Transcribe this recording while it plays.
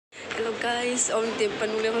Hello guys, om tempan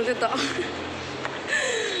udah hal itu.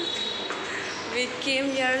 We came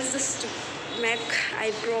here just to make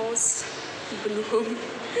eyebrows belum.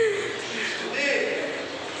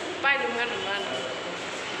 Pai lumayan mana?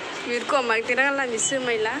 Wir ko mag tira la misu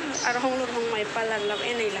mai la, ar hong lor hong mai pala la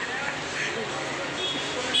enai la.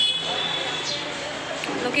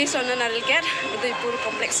 Location na Narelker, Udaipur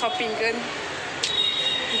complex shopping kan.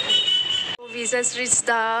 We just reached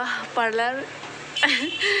the parlor.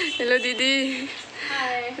 Hello Didi.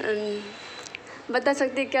 Hi. बता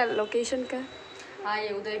सकते क्या location का? हाँ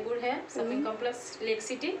ये उदयपुर है shopping complex lake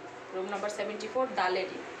city room number 74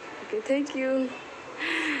 दालेरी. Okay, thank you.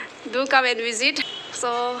 Do come and visit.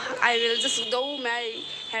 So I will just do my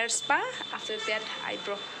hair spa. After that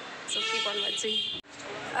eyebrow. So keep on watching.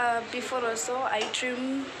 Before also I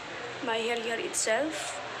trim my hair here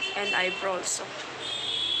itself and eyebrow also.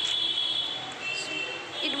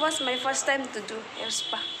 It was my first time to do hair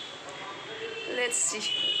spa. Let's see.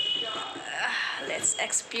 Let's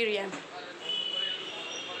experience.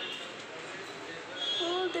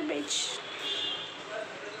 Oh, the beach.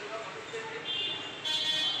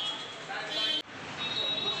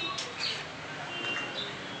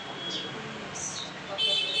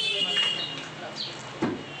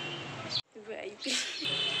 VIP.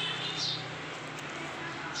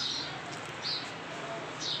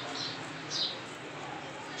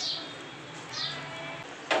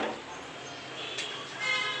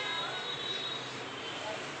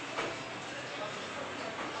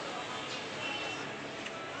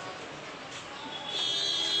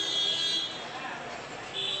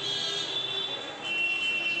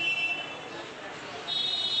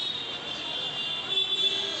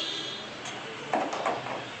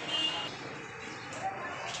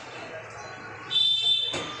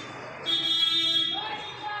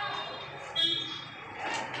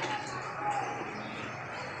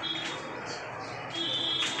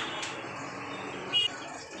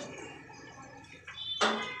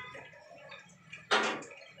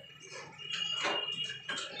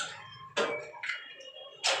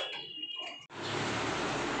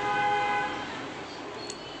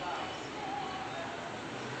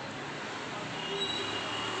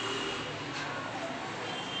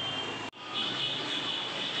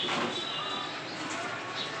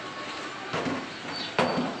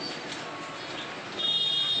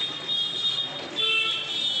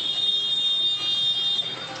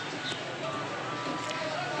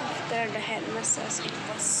 After the head massage, it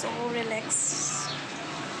was so relaxed.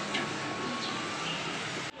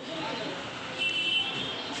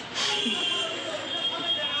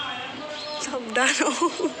 Sabdano.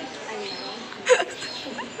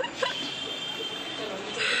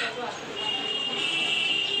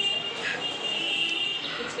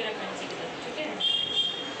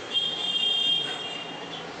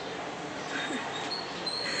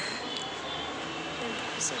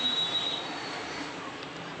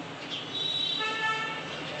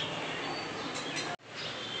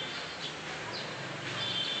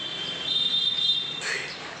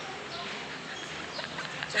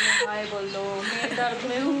 हाय बोल दो मैं दर्द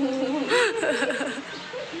में हूँ.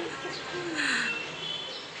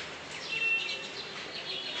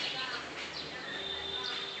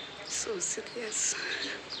 So serious.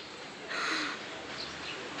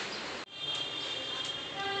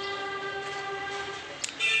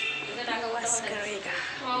 Was kariga.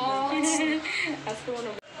 Aku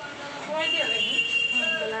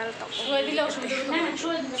Benar tak? শুয়ে দিলে অসুবিধা হবে না.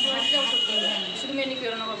 শুয়ে দিলে অসুবিধা হবে না. শুধু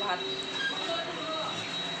ম্যানিকিউর না ভাত.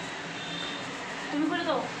 তুমি করে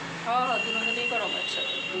দাও. হ্যাঁ হ্যাঁ দুজনেই করো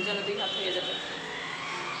একসাথে. দুজনে দুই হাত হয়ে যাবে.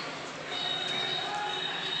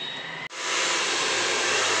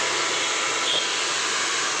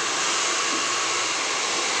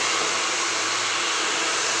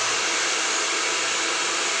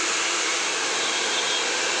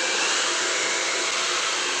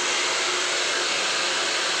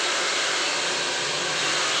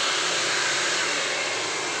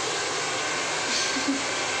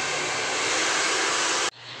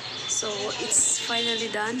 So it's finally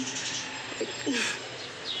done.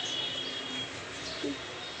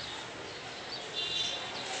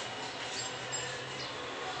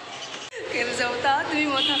 Kerja udah tuh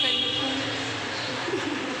mau tahan.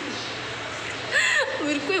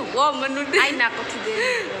 Mereka wah menurut. Ay nako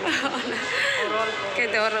today.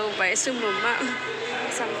 Kita orang upaya semua mak.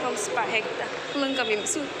 Sampai spa hekta. Lang kami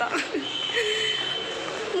suta.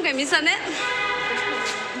 Mungkin bisa nih.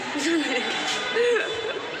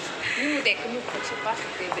 Dek nu cepat.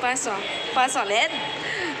 Pasal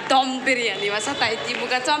dom biryani masa taiti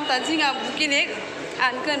buka cam taji nggak mungkin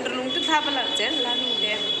an kan relung tuh thapa lah jen lalu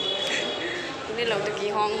deh. đi lâu từ kỳ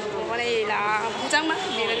hong qua đây là không chắc mắt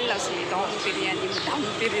đi lên là sủi đom biryani đom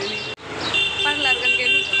biryani bắt là gần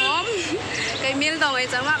cái hóm cái meal tao ấy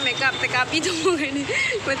chẳng mắt makeup tay cà pi trong cái này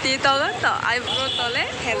mà tí tao đó tao eyebrow tao lấy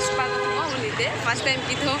hair spa tao mau đi thế first time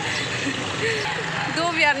gitu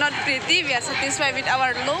though we are not pretty we are satisfied with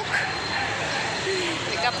our look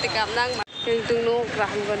makeup nang yang tung no gram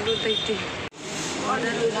gần luôn tay tí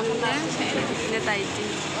order dulu nak nang saya tay tí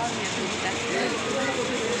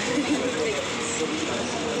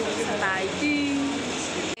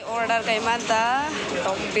order kay mata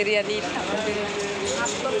tom biryani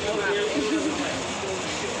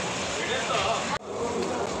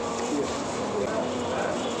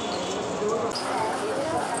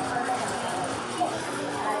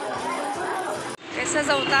kaisa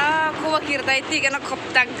zauta ko wakirta iti kana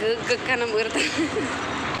khopta gag kana murta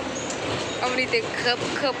amri te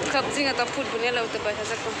khap jinga ta food bunya lau ta ba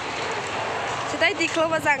sa ko sitai ti khlo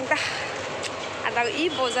ba jang ta ada i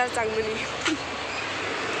bozar jang mani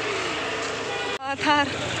Athar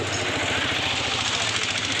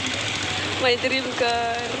my dream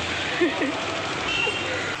car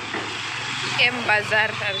M Bazar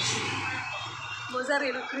harus Bazar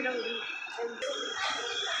ini kira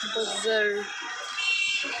Bazar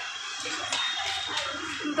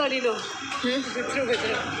tadi lo betul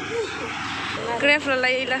Grab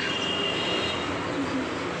lalai lah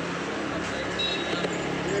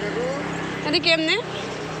tadi game ne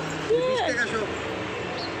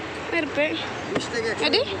Merpe.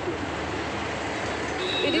 Adi?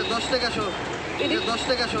 Ini 10 টাকা show. ini 10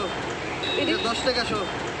 টাকা show. ini 10 টাকা show.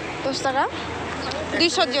 10 টাকা?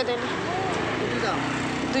 200 দিয়ে দেন।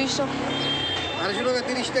 200 200 টাকা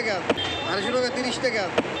 30 টাকা। 200 টাকা 30 টাকা।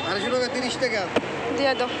 200 টাকা 30 টাকা।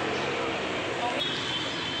 দিয়ে দাও।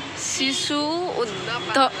 শিশু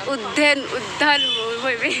উদ্যান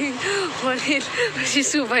বলে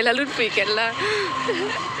শিশু ভাইলালুন পিকেলা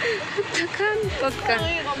tekan tekan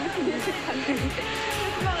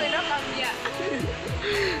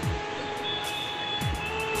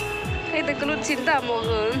hay ta kelut cinta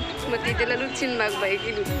mohon mati dia lalu cinta baik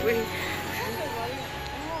hidup gue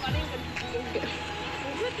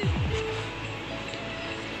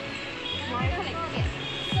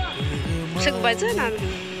sek baca nan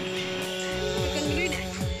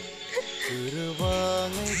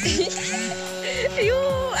Ayo,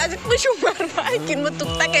 ajak bersumar bikin bentuk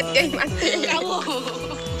taket kayak mati.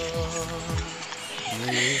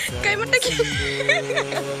 Kayak mati.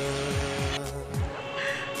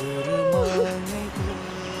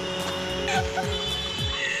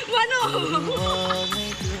 Mana?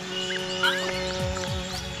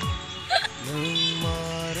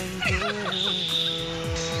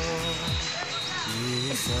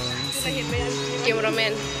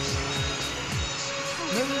 Cameraman.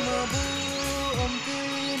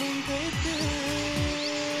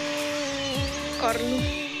 Kornu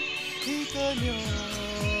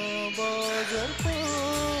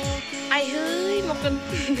ai hơi một cân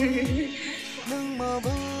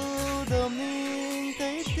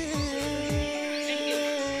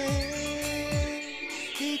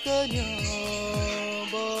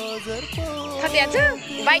hati aja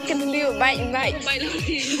baik kan dulu baik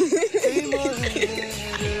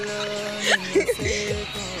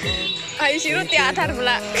ayo siru teater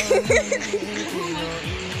pula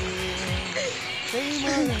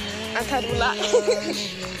Athar pula.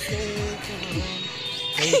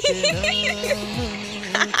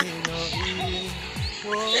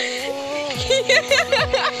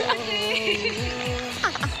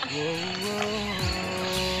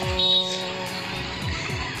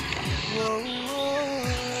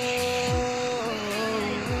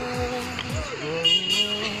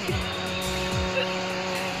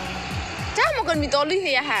 Chắc một con mì tôm đi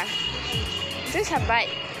thì à hả? Rất là bậy.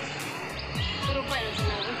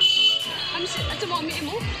 Anh mau mie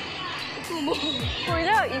mu? Aku mau. Koi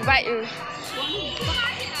dah ibai.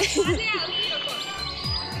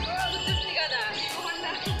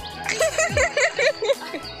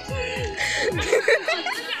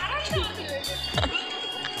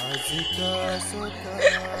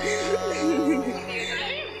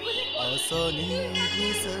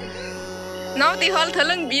 Nó thì hol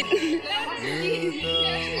thalang bit.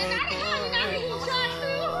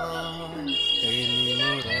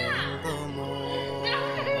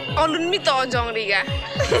 Olun mi to jong riga.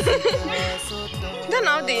 Dan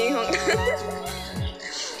nào đi không?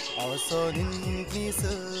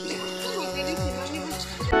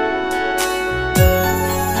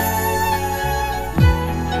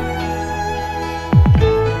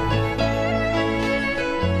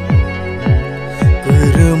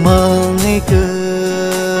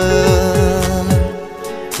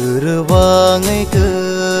 Kurmangai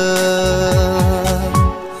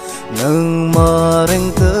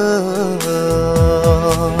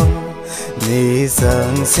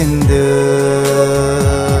sang sinde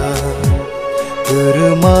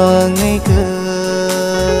terumangai ke